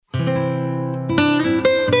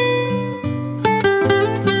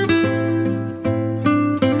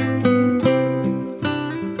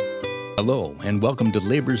and welcome to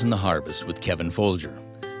Labors in the Harvest with Kevin Folger.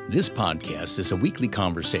 This podcast is a weekly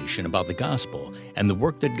conversation about the gospel and the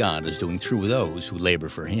work that God is doing through those who labor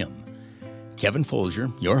for Him. Kevin Folger,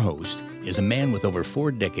 your host, is a man with over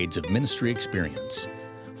 4 decades of ministry experience.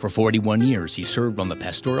 For 41 years, he served on the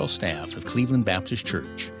pastoral staff of Cleveland Baptist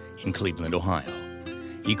Church in Cleveland, Ohio.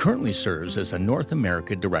 He currently serves as the North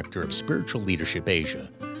America Director of Spiritual Leadership Asia,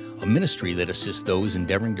 a ministry that assists those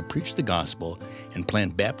endeavoring to preach the gospel and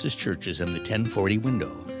plant Baptist churches in the 1040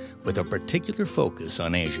 window, with a particular focus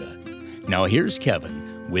on Asia. Now here's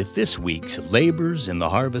Kevin with this week's Labors in the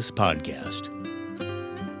Harvest podcast.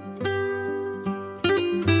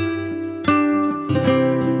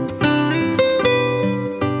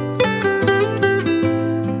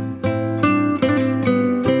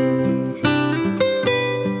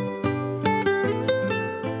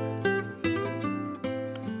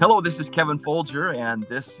 Hello, this is Kevin Folger, and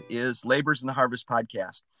this is Labors in the Harvest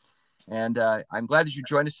podcast. And I'm glad that you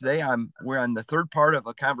joined us today. We're on the third part of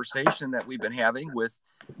a conversation that we've been having with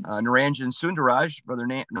Niranjan Sundaraj. Brother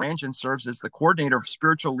Niranjan serves as the coordinator of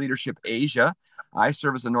Spiritual Leadership Asia. I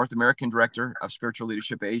serve as the North American Director of Spiritual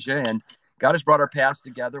Leadership Asia, and God has brought our paths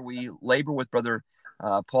together. We labor with Brother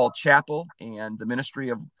Paul Chappell and the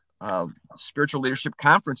Ministry of Spiritual Leadership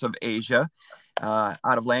Conference of Asia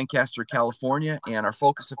out of Lancaster, California. And our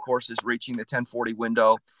focus, of course, is reaching the 1040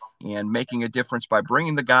 window and making a difference by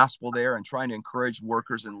bringing the gospel there and trying to encourage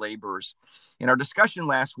workers and laborers. In our discussion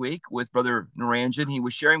last week with Brother Niranjan, he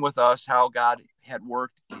was sharing with us how God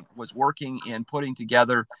was working in putting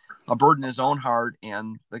together a burden in his own heart,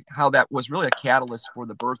 and how that was really a catalyst for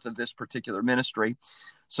the birth of this particular ministry.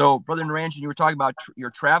 So, Brother Niranjan, you were talking about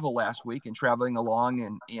your travel last week and traveling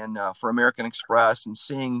along and for American Express and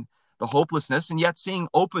seeing the hopelessness and yet seeing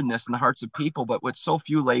openness in the hearts of people, but with so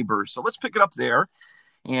few laborers. So let's pick it up there.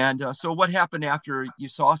 And so what happened after you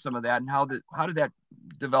saw some of that, and how did that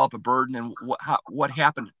develop a burden, and what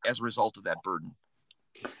happened as a result of that burden?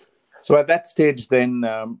 So at that stage then,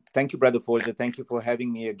 thank you, Brother Folger. Thank you for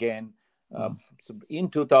having me again. So in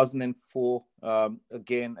 2004,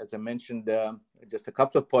 again, as I mentioned just a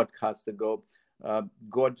couple of podcasts ago,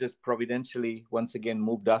 God just providentially once again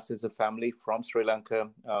moved us as a family from Sri Lanka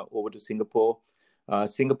over to Singapore.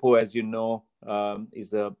 Singapore, as you know,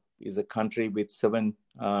 is a country with 7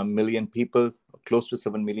 million people, close to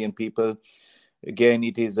 7 million people. Again,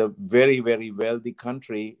 it is a very, very wealthy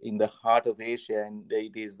country in the heart of Asia, and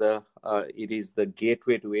it is the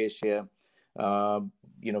gateway to Asia.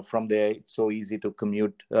 From there, it's so easy to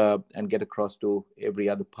commute and get across to every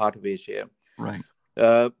other part of Asia. Right.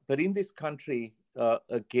 But in this country,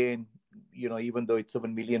 again, even though it's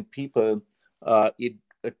 7 million people, it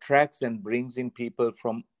attracts and brings in people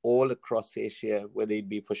from all across Asia, whether it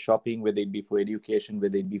be for shopping, whether it be for education,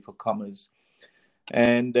 whether it be for commerce.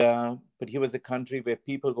 And but here was a country where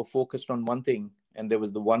people were focused on one thing, and there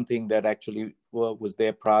was the one thing that actually was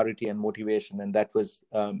their priority and motivation, and that was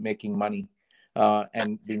making money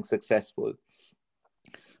and being successful.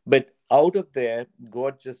 But out of there,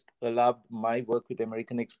 God just allowed my work with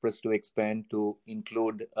American Express to expand to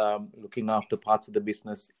include looking after parts of the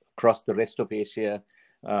business across the rest of Asia.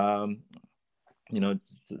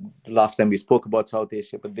 Last time we spoke about South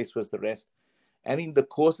Asia, but this was the rest. And in the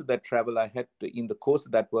course of that travel, I had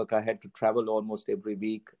to travel almost every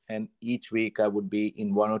week. And each week I would be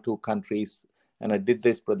in 1 or 2 countries. And I did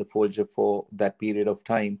this, Brother Folger, for that period of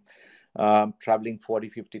time, traveling 40,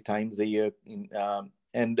 50 times a year.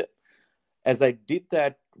 And as I did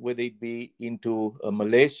that, whether it be into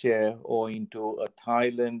Malaysia or into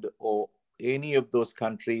Thailand or any of those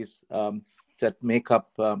countries that make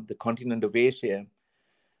up the continent of Asia,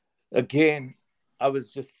 again, I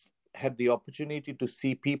had the opportunity to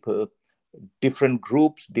see people, different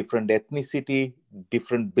groups, different ethnicity,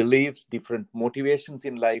 different beliefs, different motivations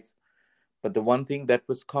in life. But the one thing that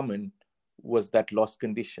was common was that lost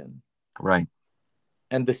condition. Right.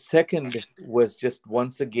 And the second was just,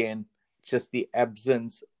 once again, just the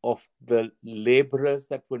absence of the laborers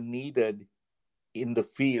that were needed in the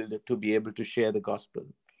field to be able to share the gospel.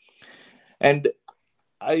 And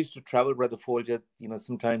I used to travel, Brother Folger,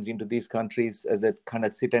 sometimes into these countries as I kind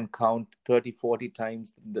of sit and count 30, 40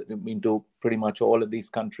 times into pretty much all of these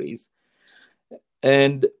countries.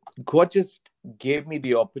 And God just gave me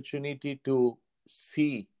the opportunity to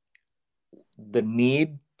see the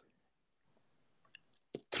need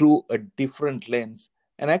through a different lens.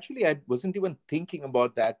 And actually, I wasn't even thinking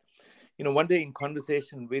about that. One day in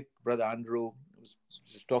conversation with Brother Andrew,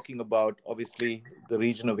 was talking about, obviously, the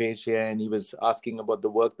region of Asia, and he was asking about the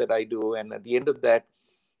work that I do. And at the end of that,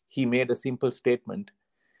 he made a simple statement.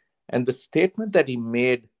 And the statement that he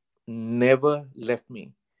made never left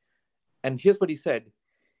me. And here's what he said.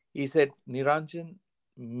 He said, Niranjan,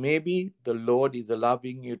 maybe the Lord is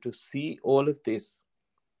allowing you to see all of this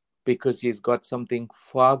because he's got something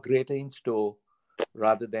far greater in store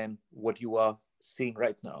rather than what you are seeing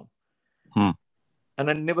right now. And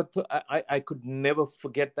I never I could never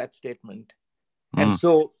forget that statement. And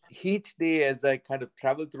so each day as I kind of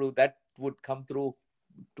travel through, that would come through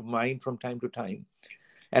to mind from time to time.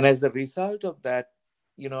 And as a result of that,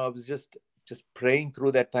 I was just praying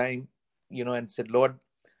through that time, and said, Lord,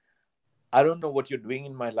 I don't know what you're doing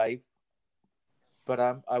in my life, but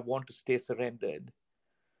I want to stay surrendered.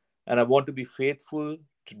 And I want to be faithful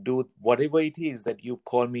to do whatever it is that you've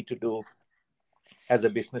called me to do as a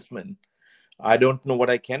businessman. I don't know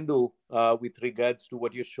what I can do with regards to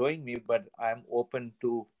what you're showing me, but I'm open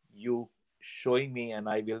to you showing me, and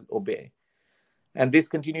I will obey. And this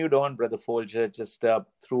continued on, Brother Folger, just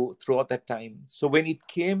throughout that time. So when it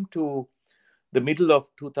came to the middle of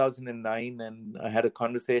 2009, and I had a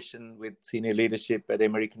conversation with senior leadership at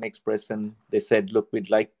American Express, and they said, look,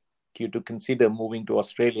 we'd like you to consider moving to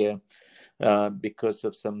Australia because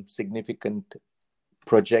of some significant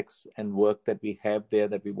projects and work that we have there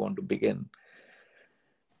that we want to begin.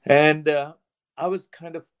 And I was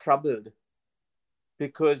kind of troubled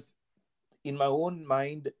because in my own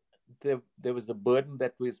mind, there was a burden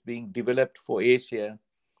that was being developed for Asia.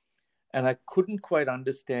 And I couldn't quite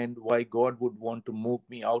understand why God would want to move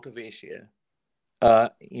me out of Asia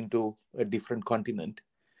into a different continent.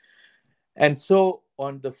 And so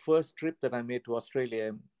on the first trip that I made to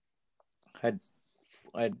Australia, I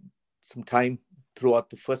had some time throughout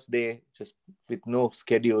the first day, just with no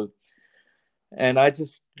schedule. And I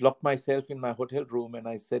just locked myself in my hotel room and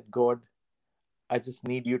I said, God, I just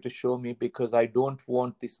need you to show me, because I don't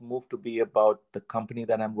want this move to be about the company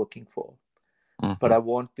that I'm working for. But I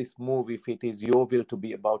want this move, if it is your will, to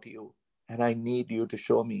be about you. And I need you to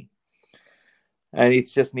show me. And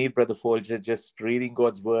it's just neat, Brother Folger, just reading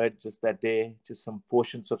God's word just that day, just some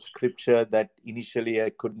portions of scripture that initially I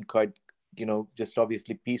couldn't quite, just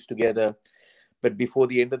obviously piece together. But before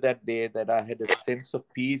the end of that day, that I had a sense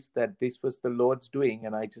of peace that this was the Lord's doing,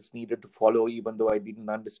 and I just needed to follow, even though I didn't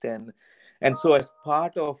understand. And so as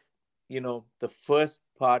part of, the first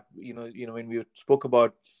part, when we spoke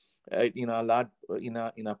about, in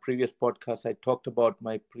our previous podcast, I talked about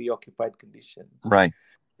my preoccupied condition. Right.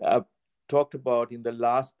 I've talked about in the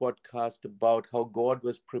last podcast about how God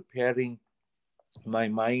was preparing my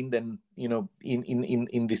mind and,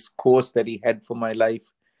 in this course that he had for my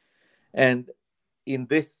life. And in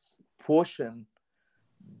this portion,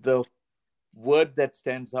 the word that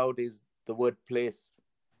stands out is the word place,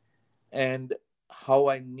 and how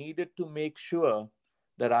I needed to make sure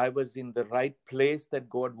that I was in the right place that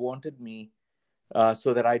God wanted me,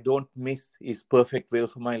 so that I don't miss his perfect will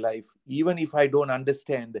for my life, even if I don't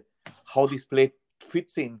understand how this place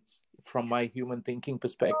fits in from my human thinking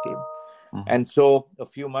perspective. And so a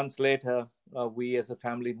few months later, we as a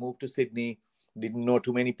family moved to Sydney. Didn't know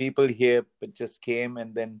too many people here, but just came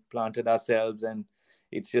and then planted ourselves. And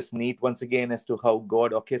it's just neat once again as to how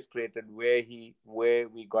God orchestrated where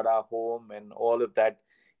we got our home and all of that,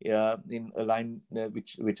 which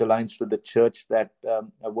aligns to the church that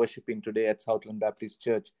I worship in today at Southland Baptist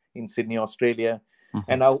Church in Sydney, Australia.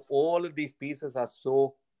 And how all of these pieces are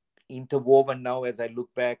so interwoven now as I look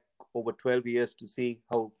back over 12 years to see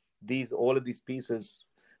how all of these pieces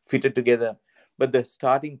fitted together. But the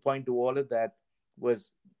starting point to all of that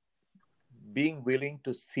was being willing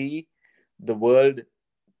to see the world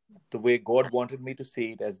the way God wanted me to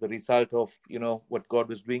see it, as the result of, what God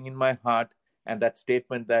was doing in my heart, and that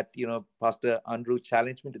statement that, Pastor Andrew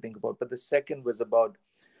challenged me to think about. But the second was about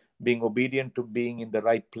being obedient to being in the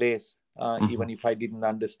right place, even if I didn't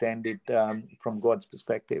understand it from God's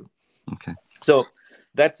perspective. Okay. So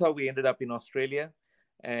that's how we ended up in Australia.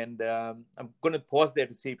 And I'm going to pause there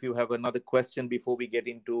to see if you have another question before we get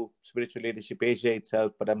into Spiritual Leadership Asia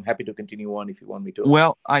itself, but I'm happy to continue on if you want me to.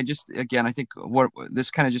 Well, I think what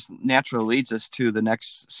this kind of just naturally leads us to the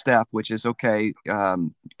next step, which is, okay,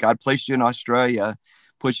 God placed you in Australia,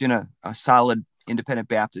 put you in a solid independent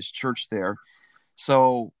Baptist church there.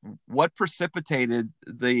 So what precipitated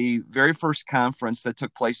the very first conference that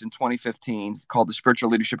took place in 2015 called the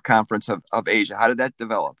Spiritual Leadership Conference of Asia? How did that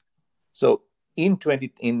develop? So in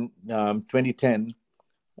 2010,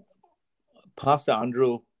 Pastor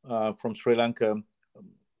Andrew from Sri Lanka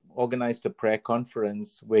organized a prayer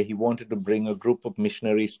conference where he wanted to bring a group of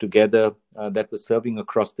missionaries together that was serving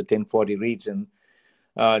across the 1040 region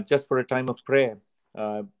just for a time of prayer.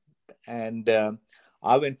 And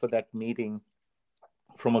I went for that meeting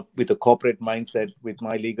with a corporate mindset, with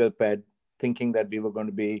my legal pad, thinking that we were going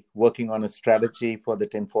to be working on a strategy for the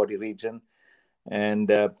 1040 region,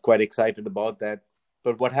 and quite excited about that.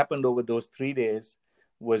 But what happened over those 3 days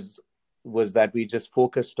was that we just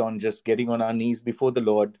focused on just getting on our knees before the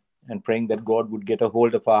Lord and praying that God would get a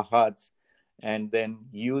hold of our hearts and then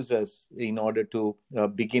use us in order to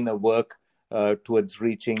begin a work towards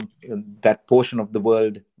reaching that portion of the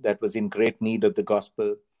world that was in great need of the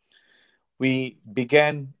gospel. We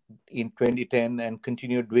began in 2010 and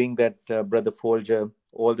continued doing that, Brother Folger,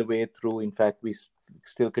 all the way through. In fact, we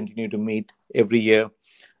still continue to meet every year,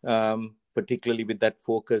 particularly with that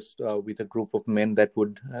focus with a group of men that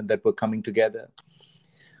were coming together.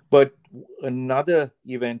 But another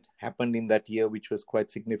event happened in that year, which was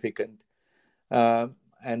quite significant.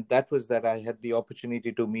 And that was that I had the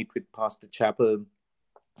opportunity to meet with Pastor Chappell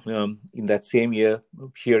in that same year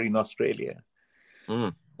here in Australia.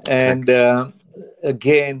 And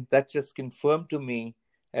again, that just confirmed to me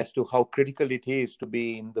as to how critical it is to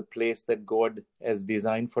be in the place that God has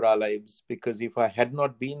designed for our lives. Because if I had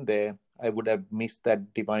not been there, I would have missed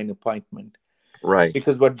that divine appointment. Right.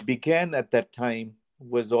 Because what began at that time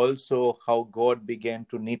was also how God began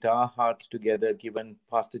to knit our hearts together, given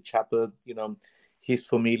Pastor Chappell, his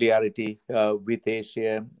familiarity with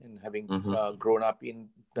Asia and having grown up in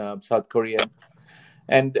South Korea.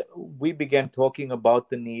 And we began talking about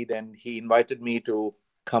the need, and he invited me to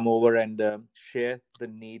come over and share the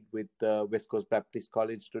need with West Coast Baptist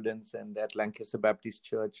College students and at Lancaster Baptist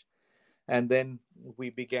Church. And then we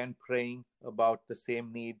began praying about the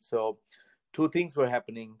same need. So two things were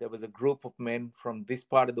happening. There was a group of men from this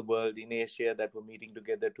part of the world in Asia that were meeting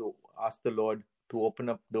together to ask the Lord to open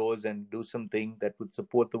up doors and do something that would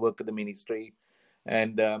support the work of the ministry.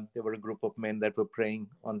 And there were a group of men that were praying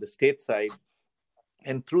on the state side.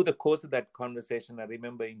 And through the course of that conversation, I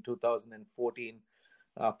remember in 2014,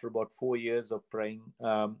 after about 4 years of praying,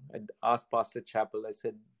 I asked Pastor Chappell, I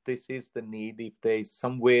said, this is the need. If there is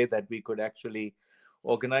some way that we could actually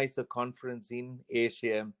organize a conference in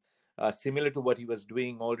Asia, similar to what he was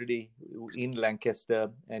doing already in Lancaster,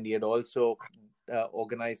 and he had also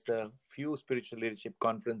organized a few spiritual leadership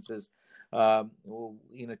conferences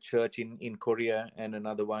in a church in Korea and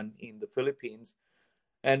another one in the Philippines.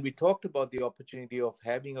 And we talked about the opportunity of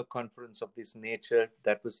having a conference of this nature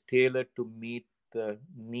that was tailored to meet the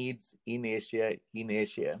needs in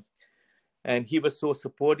Asia. And he was so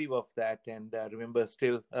supportive of that. And I remember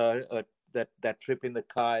still that trip in the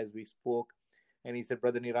car as we spoke. And he said,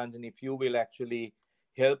 Brother Niranjan, if you will actually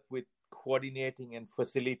help with coordinating and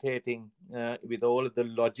facilitating with all of the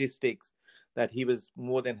logistics, that he was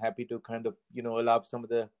more than happy to kind of, allow some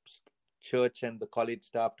of the church and the college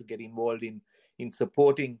staff to get involved in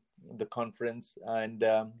supporting the conference, and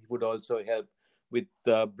he would also help with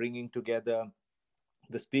bringing together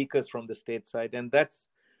the speakers from the stateside. And that's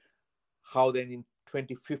how then in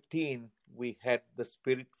 2015 we had the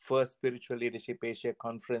first Spiritual Leadership Asia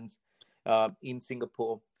conference in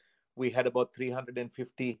Singapore. We had about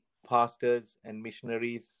 350 pastors and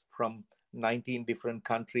missionaries from 19 different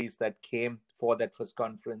countries that came for that first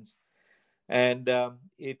conference. And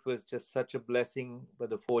it was just such a blessing,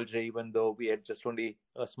 Brother Folger, even though we had just only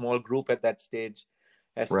a small group at that stage,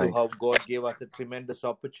 as to how God gave us a tremendous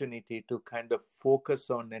opportunity to kind of focus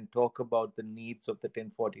on and talk about the needs of the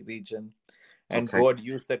 1040 region. And God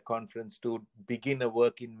used that conference to begin a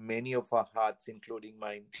work in many of our hearts, including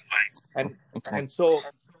mine. And so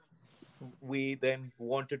we then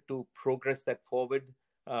wanted to progress that forward.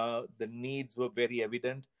 The needs were very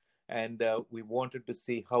evident. And we wanted to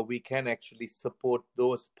see how we can actually support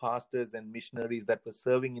those pastors and missionaries that were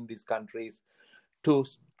serving in these countries to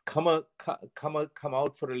come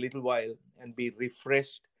out for a little while and be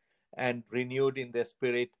refreshed and renewed in their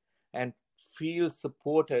spirit and feel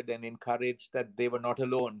supported and encouraged that they were not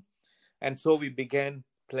alone. And so we began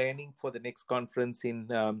planning for the next conference in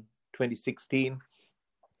 2016.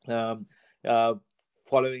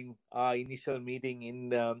 Following our initial meeting in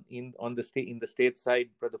the state side,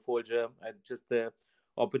 Brother Folger, just the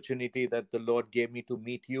opportunity that the Lord gave me to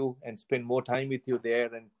meet you and spend more time with you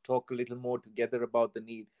there and talk a little more together about the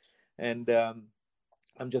need. And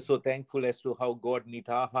I'm just so thankful as to how God knit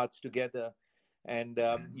our hearts together. And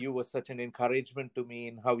you were such an encouragement to me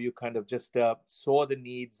in how you kind of just saw the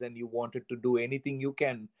needs, and you wanted to do anything you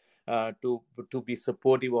can to be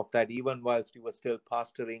supportive of that, even whilst you were still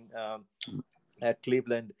pastoring at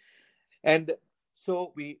Cleveland. And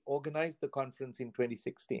so we organized the conference in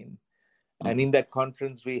 2016. And in that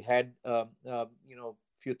conference, we had,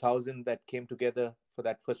 few thousand that came together for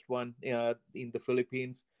that first one in the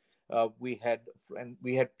Philippines. We had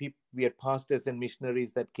pastors and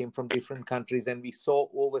missionaries that came from different countries, and we saw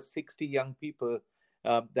over 60 young people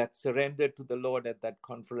that surrendered to the Lord at that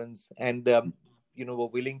conference, and were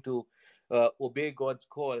willing to obey God's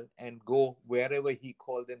call and go wherever He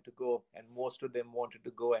called them to go. And most of them wanted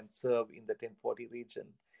to go and serve in the 1040 region.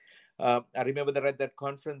 I remember that at that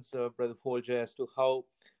conference, Brother Folger, as to how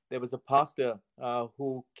there was a pastor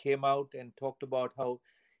who came out and talked about how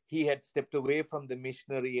he had stepped away from the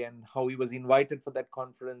missionary and how he was invited for that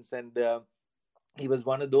conference. And he was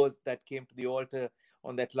one of those that came to the altar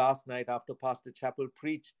on that last night after Pastor Chappell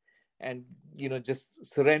preached, and just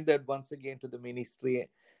surrendered once again to the ministry.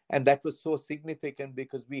 And that was so significant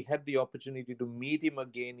because we had the opportunity to meet him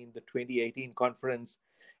again in the 2018 conference,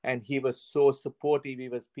 and he was so supportive. He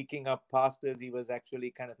was picking up pastors. He was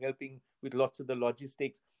actually kind of helping with lots of the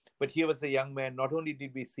logistics. But here was a young man. Not only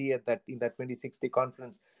did we see in that 2060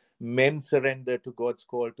 conference men surrender to God's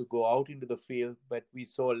call to go out into the field, but we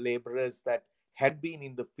saw laborers that had been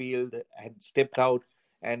in the field, had stepped out,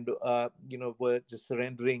 and were just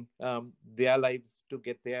surrendering their lives to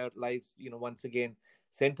get their lives once again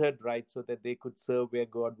centered right, so that they could serve where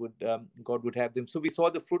God would have them. So we saw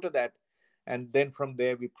the fruit of that, and then from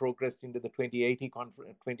there we progressed into the 2018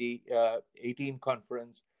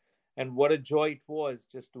 conference. And what a joy it was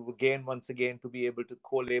just to once again to be able to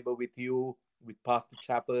co-labor with you, with Pastor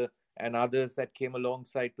Chappell and others that came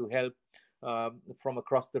alongside to help from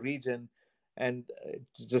across the region. And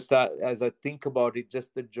just as I think about it,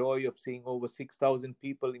 just the joy of seeing over 6,000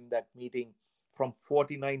 people in that meeting from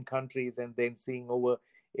 49 countries, and then seeing over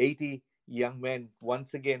 80 young men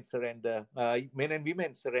once again surrender, men and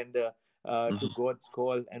women surrender to God's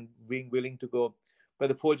call and being willing to go. But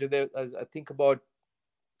the Folger, as I think about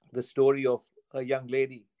the story of a young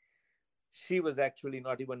lady, she was actually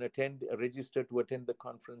not even registered to attend the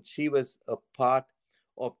conference. She was a part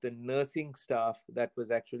of the nursing staff that was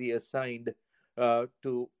actually assigned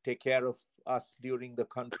to take care of us during the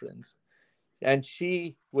conference. And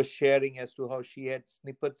she was sharing as to how she had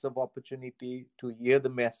snippets of opportunity to hear the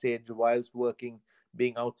message whilst working,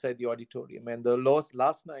 being outside the auditorium. And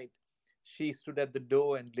last night, she stood at the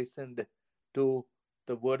door and listened to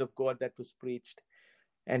the word of God that was preached.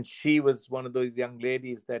 And she was one of those young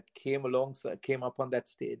ladies that came up on that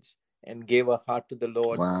stage and gave her heart to the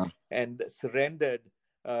Lord. Wow. And surrendered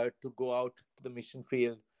to go out to the mission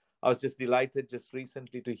field. I was just delighted just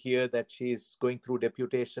recently to hear that she's going through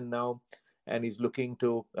deputation now and is looking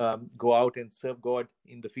to go out and serve God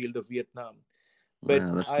in the field of Vietnam. But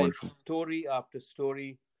wow, that's wonderful. Story after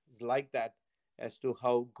story is like that, as to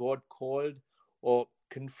how God called or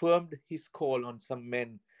confirmed His call on some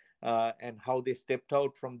men, and how they stepped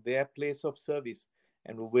out from their place of service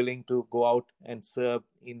and were willing to go out and serve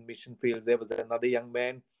in mission fields. There was another young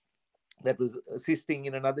man that was assisting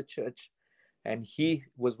in another church, and he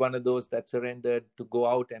was one of those that surrendered to go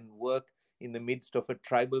out and work in the midst of a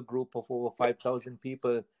tribal group of over 5,000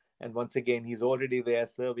 people. And once again, he's already there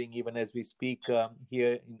serving even as we speak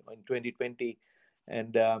here in 2020.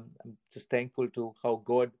 And I'm just thankful to how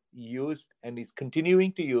God used and is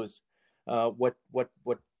continuing to use what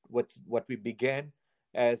we began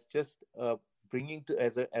as just bringing to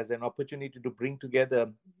as an opportunity to bring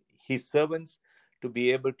together His servants, to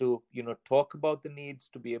be able to talk about the needs,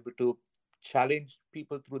 to be able to challenge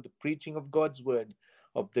people through the preaching of God's word,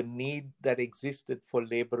 of the need that existed for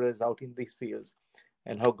laborers out in these fields,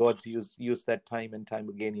 and how God's used that time and time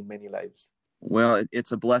again in many lives. Well,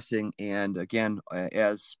 it's a blessing. And again,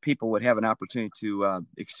 as people would have an opportunity to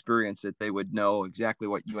experience it, they would know exactly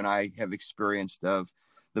what you and I have experienced of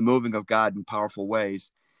the moving of God in powerful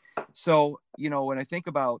ways. So, when I think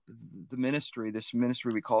about the ministry, this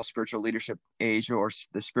ministry we call Spiritual Leadership Asia, or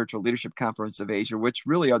the Spiritual Leadership Conference of Asia, which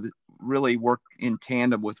really work in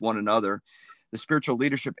tandem with one another. The Spiritual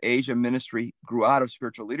Leadership Asia ministry grew out of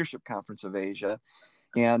Spiritual Leadership Conference of Asia.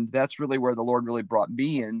 And that's really where the Lord really brought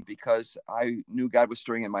me in, because I knew God was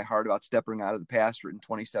stirring in my heart about stepping out of the pastorate in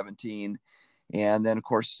 2017. And then, of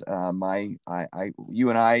course, you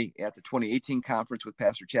and I at the 2018 conference with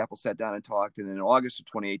Pastor Chappell sat down and talked. And in August of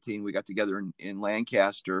 2018, we got together in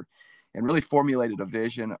Lancaster and really formulated a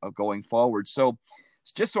vision of going forward. So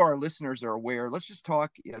just so our listeners are aware, let's just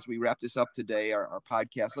talk as we wrap this up today, our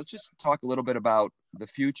podcast. Let's just talk a little bit about the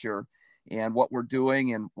future and what we're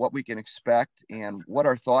doing and what we can expect and what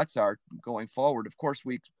our thoughts are going forward. Of course,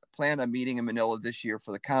 we planned on meeting in Manila this year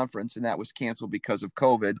for the conference, and that was canceled because of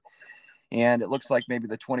COVID. And it looks like maybe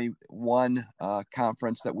the 21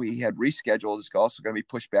 conference that we had rescheduled is also going to be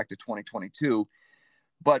pushed back to 2022.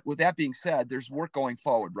 But with that being said, there's work going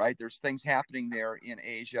forward, right? There's things happening there in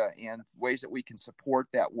Asia and ways that we can support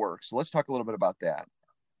that work. So let's talk a little bit about that.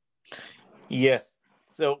 Yes.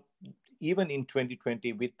 So even in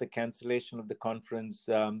 2020, with the cancellation of the conference,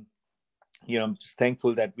 I'm just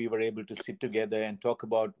thankful that we were able to sit together and talk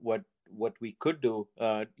about what we could do,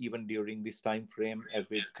 even during this time frame, as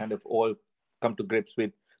we've kind of all come to grips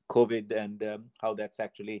with COVID and how that's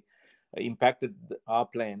actually impacted our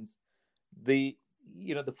plans. The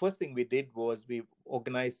first thing we did was we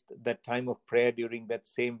organized that time of prayer during that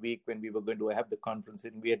same week when we were going to have the conference,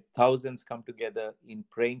 and we had thousands come together in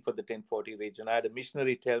praying for the 1040 region. I had a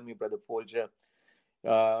missionary tell me, Brother Folger,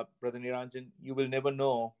 Brother Niranjan, you will never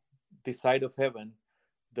know this side of heaven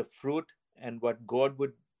the fruit and what God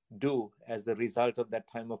would do as a result of that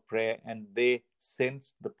time of prayer. And they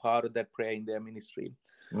sensed the power of that prayer in their ministry.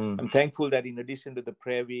 I'm thankful that in addition to the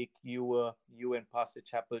prayer week, you and Pastor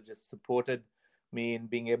Chappell just supported me in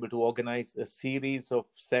being able to organize a series of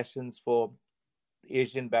sessions for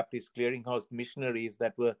Asian Baptist Clearinghouse missionaries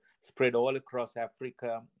that were spread all across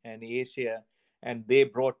Africa and Asia. And they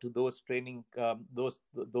brought to those training,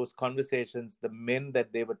 those conversations, the men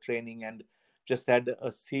that they were training, and just had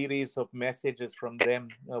a series of messages from them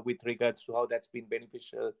with regards to how that's been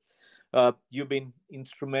beneficial. You've been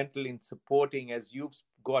instrumental in supporting as you've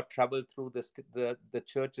traveled through the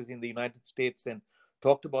churches in the United States and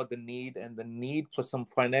talked about the need for some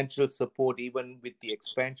financial support, even with the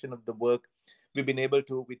expansion of the work. We've been able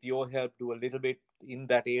to, with your help, do a little bit in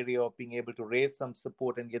that area of being able to raise some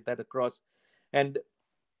support and get that across. And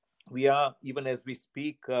we are, even as we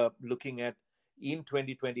speak, looking at in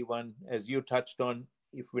 2021, as you touched on,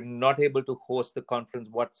 if we're not able to host the conference,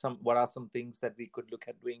 what are some things that we could look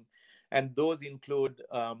at doing? And those include,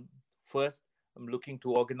 first, I'm looking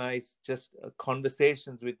to organize just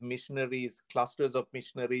conversations with missionaries, clusters of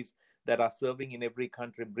missionaries that are serving in every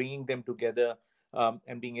country, bringing them together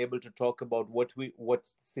and being able to talk about what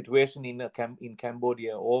situation in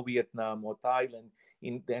Cambodia or Vietnam or Thailand,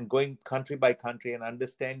 and going country by country and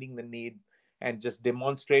understanding the needs and just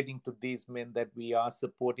demonstrating to these men that we are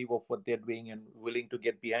supportive of what they're doing and willing to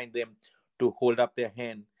get behind them to hold up their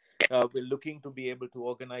hand. We're looking to be able to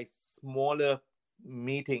organize smaller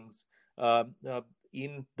meetings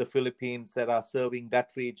in the Philippines that are serving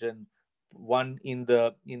that region, one in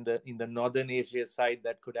the Northern Asia side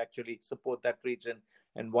that could actually support that region,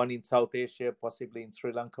 and one in South Asia, possibly in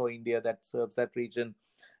Sri Lanka or India, that serves that region.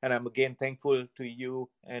 And I'm again thankful to you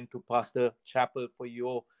and to Pastor Chappell for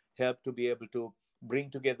your help to be able to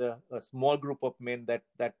bring together a small group of men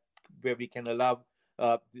that where we can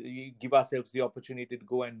give ourselves the opportunity to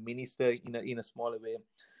go and minister in a smaller way.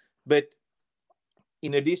 But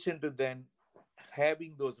in addition to then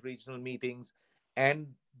having those regional meetings and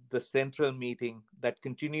the central meeting that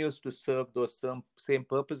continues to serve those same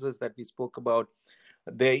purposes that we spoke about,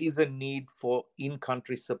 there is a need for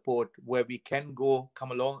in-country support where we can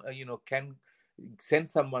come along, can send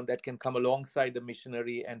someone that can come alongside the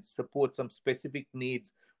missionary and support some specific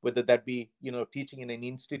needs, whether that be, teaching in an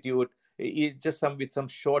institute, just with some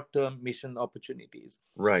short-term mission opportunities.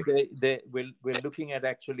 Right. We're looking at,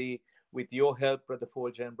 actually, with your help, Brother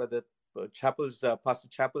Folger, and Brother Pastor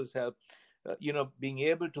Chappell's help, being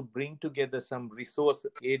able to bring together some resource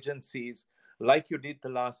agencies like you did the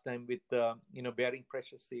last time with, Bearing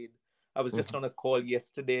Precious Seed. I was just on a call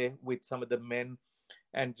yesterday with some of the men,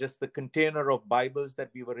 and just the container of Bibles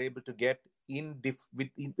that we were able to get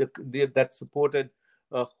that supported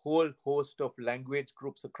a whole host of language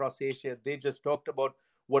groups across Asia. They just talked about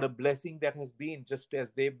what a blessing that has been, just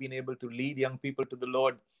as they've been able to lead young people to the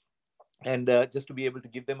Lord, and just to be able to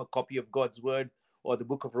give them a copy of God's Word or the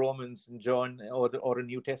book of Romans and John or a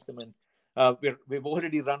New Testament. We've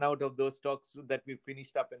already run out of those talks that we've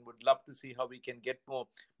finished up, and would love to see how we can get more.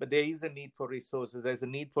 But there is a need for resources. There's a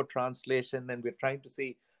need for translation, and we're trying to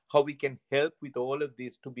see how we can help with all of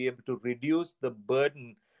this to be able to reduce the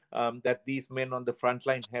burden that these men on the front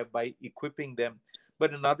line have by equipping them.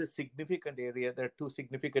 But another significant area, there are two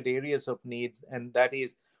significant areas of needs, and that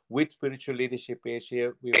is with Spiritual Leadership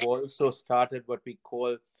Asia. We've also started what we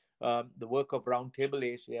call the work of Roundtable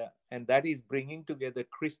Asia, and that is bringing together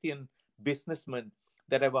Christian businessmen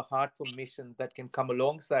that have a heart for missions, that can come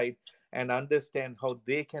alongside and understand how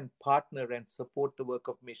they can partner and support the work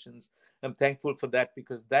of missions. I'm thankful for that,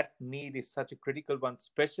 because that need is such a critical one,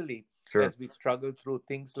 especially as we struggle through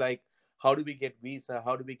things like, how do we get visa?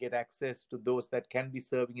 How do we get access to those that can be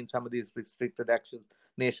serving in some of these restricted actions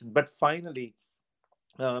nations? But finally,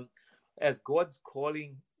 as God's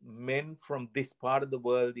calling men from this part of the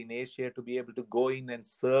world in Asia to be able to go in and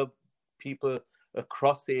serve people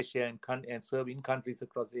across Asia and serve in countries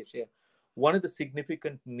across Asia, one of the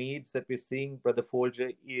significant needs that we're seeing, Brother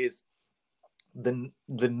Folger, is the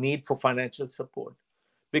need for financial support,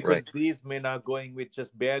 because these men are going with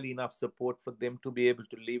just barely enough support for them to be able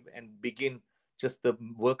to live and begin just the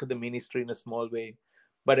work of the ministry in a small way.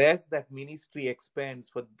 But as that ministry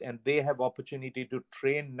expands and they have opportunity to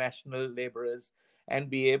train national laborers and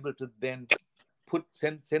be able to then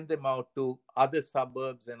send them out to other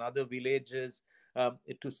suburbs and other villages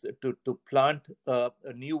to plant a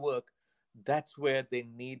new work, that's where they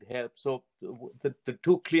need help. So the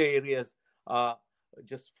two clear areas are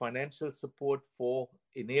just financial support for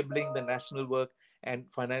enabling the national work and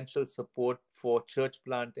financial support for church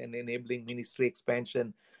plant and enabling ministry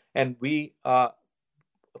expansion. And we are,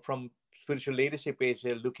 from Spiritual Leadership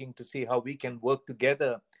Asia, looking to see how we can work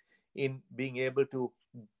together in being able to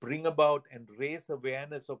bring about and raise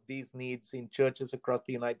awareness of these needs in churches across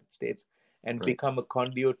the United States and become a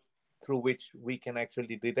conduit through which we can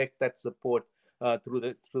actually direct that support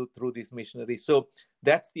through these missionaries. So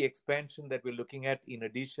that's the expansion that we're looking at, in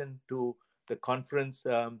addition to the conference,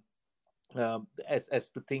 as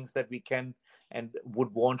to things that we can and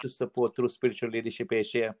would want to support through Spiritual Leadership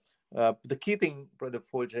Asia. The key thing, Brother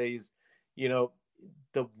Folger, is,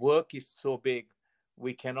 the work is so big,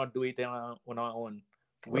 we cannot do it on our own.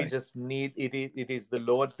 We just need it. It is the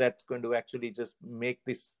Lord that's going to actually just make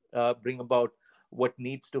this, bring about what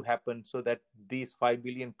needs to happen so that these 5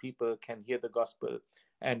 billion people can hear the gospel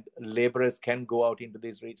and laborers can go out into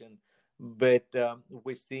this region. But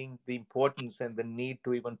we're seeing the importance and the need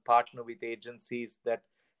to even partner with agencies that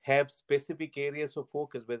have specific areas of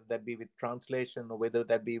focus, whether that be with translation or whether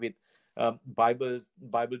that be with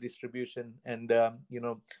Bible distribution. And,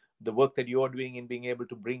 the work that you're doing in being able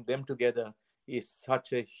to bring them together is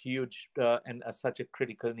such a huge and such a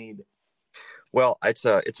critical need. Well, it's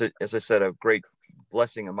as I said, a great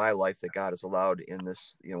blessing in my life that God has allowed in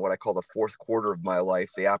this, what I call the fourth quarter of my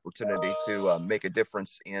life, the opportunity to make a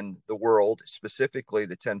difference in the world, specifically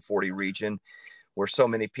the 1040 region, where so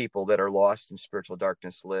many people that are lost in spiritual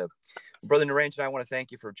darkness live. Brother Niranjan, I want to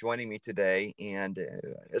thank you for joining me today. And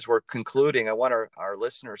as we're concluding, I want our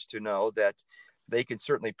listeners to know that they can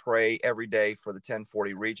certainly pray every day for the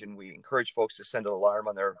 1040 region. We encourage folks to send an alarm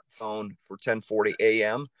on their phone for 1040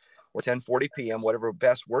 a.m. or 1040 p.m., whatever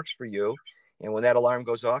best works for you. And when that alarm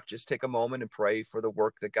goes off, just take a moment and pray for the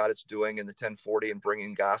work that God is doing in the 1040 and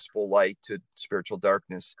bringing gospel light to spiritual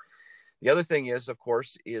darkness. The other thing is, of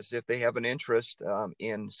course, is if they have an interest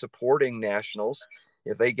in supporting nationals,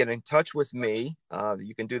 if they get in touch with me,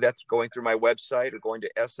 you can do that going through my website or going to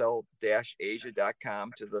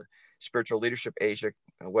sl-asia.com to the Spiritual Leadership Asia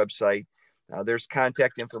website. There's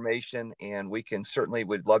contact information, and we can certainly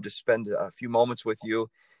would love to spend a few moments with you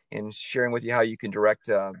in sharing with you how you can direct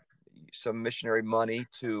some missionary money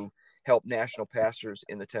to help national pastors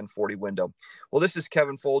in the 1040 window. Well, this is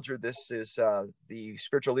Kevin Folger. This is the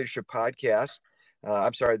Spiritual Leadership Podcast.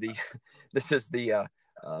 This is the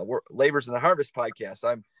Labors in the Harvest podcast.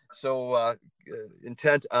 I'm so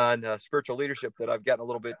intent on spiritual leadership that I've gotten a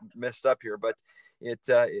little bit messed up here, but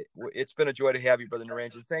it's been a joy to have you, Brother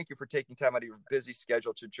Niranjan. Thank you for taking time out of your busy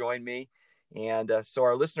schedule to join me. And so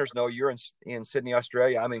our listeners know you're in Sydney,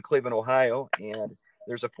 Australia. I'm in Cleveland, Ohio, and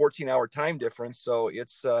there's a 14-hour time difference. So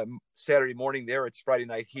it's Saturday morning there. It's Friday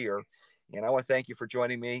night here. And I want to thank you for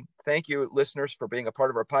joining me. Thank you, listeners, for being a part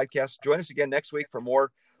of our podcast. Join us again next week for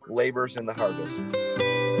more Labors in the Harvest.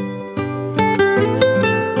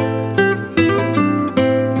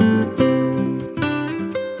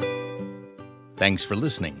 Thanks for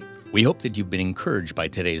listening. We hope that you've been encouraged by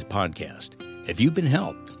today's podcast. If you've been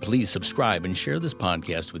helped, please subscribe and share this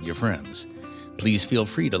podcast with your friends. Please feel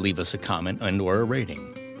free to leave us a comment and/or a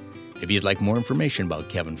rating. If you'd like more information about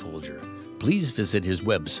Kevin Folger, please visit his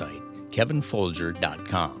website,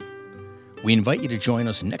 kevinfolger.com. We invite you to join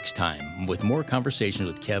us next time with more conversations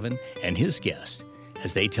with Kevin and his guests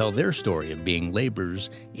as they tell their story of being laborers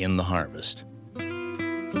in the harvest.